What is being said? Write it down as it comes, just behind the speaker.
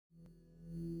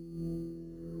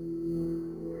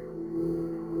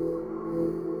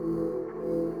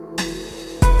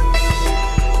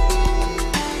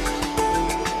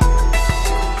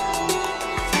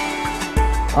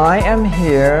I am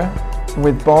here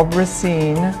with Bob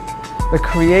Recine, the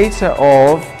creator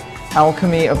of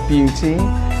Alchemy of Beauty.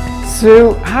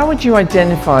 So how would you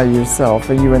identify yourself?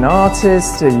 Are you an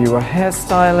artist? Are you a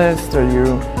hairstylist?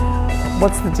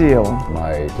 What's the deal?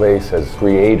 My place as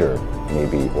creator,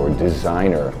 maybe, or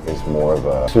designer is more of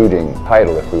a suiting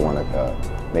title if we want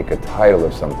to make a title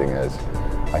of something. As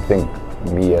I think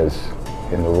me as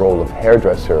in the role of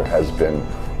hairdresser has been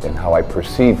in how I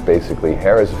perceive basically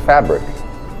hair as a fabric,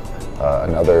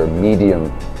 another medium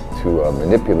to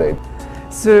manipulate.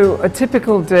 So a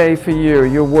typical day for you,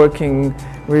 you're working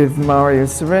with Mario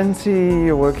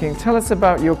Sorrenti, tell us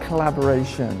about your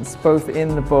collaborations, both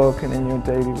in the book and in your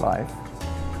daily life.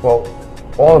 Well,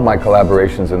 all of my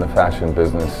collaborations in the fashion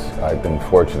business, I've been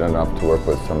fortunate enough to work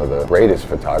with some of the greatest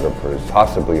photographers,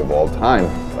 possibly of all time,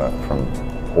 from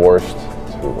Horst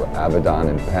to Avedon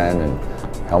and Penn and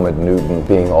Helmut Newton.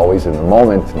 Being always in the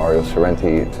moment, Mario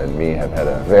Sorrenti and me have had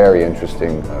a very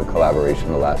interesting collaboration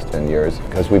the last 10 years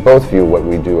because we both view what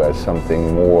we do as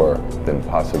something more than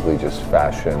possibly just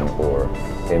fashion or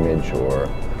image or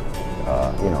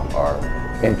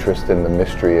our interest in the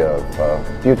mystery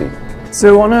of beauty.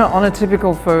 So on a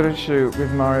typical photo shoot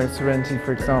with Mario Sorrenti,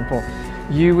 for example,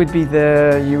 you would be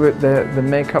there, the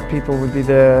makeup people would be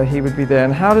there, he would be there,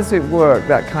 and how does it work,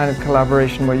 that kind of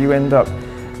collaboration where you end up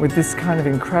with this kind of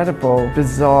incredible,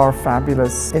 bizarre,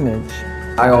 fabulous image?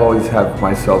 I always have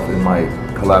myself in my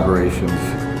collaborations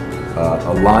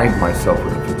aligned myself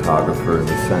with a photographer in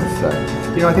the sense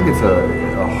that, I think it's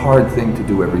a hard thing to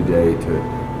do every day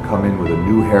to come in with a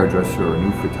new hairdresser or a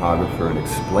new photographer and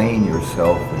explain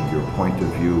yourself and your point of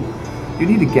view. You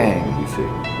need a gang, you see.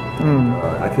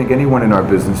 I think anyone in our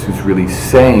business who's really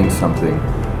saying something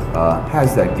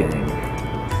has that gang.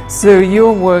 So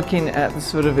you're working at the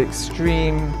sort of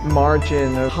extreme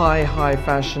margin of high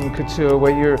fashion couture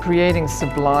where you're creating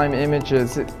sublime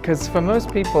images, because for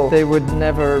most people they would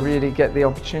never really get the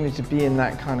opportunity to be in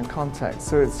that kind of context.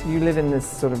 So you live in this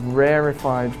sort of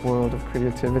rarefied world of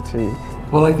creativity.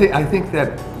 Well, I think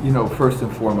that, first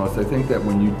and foremost, I think that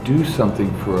when you do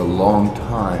something for a long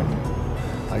time,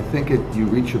 I think you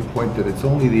reach a point that it's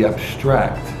only the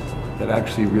abstract that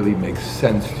actually really makes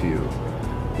sense to you.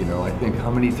 I think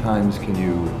how many times can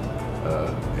you,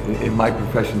 in my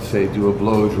profession, say, do a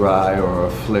blow dry or a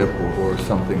flip or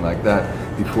something like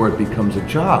that before it becomes a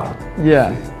job? Yeah.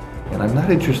 And I'm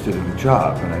not interested in a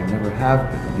job, and I never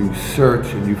have been. You search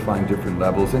and you find different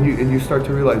levels, and you start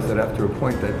to realize that after a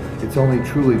point that it's only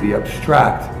truly the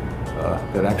abstract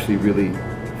that actually really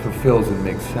fulfills and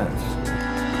makes sense.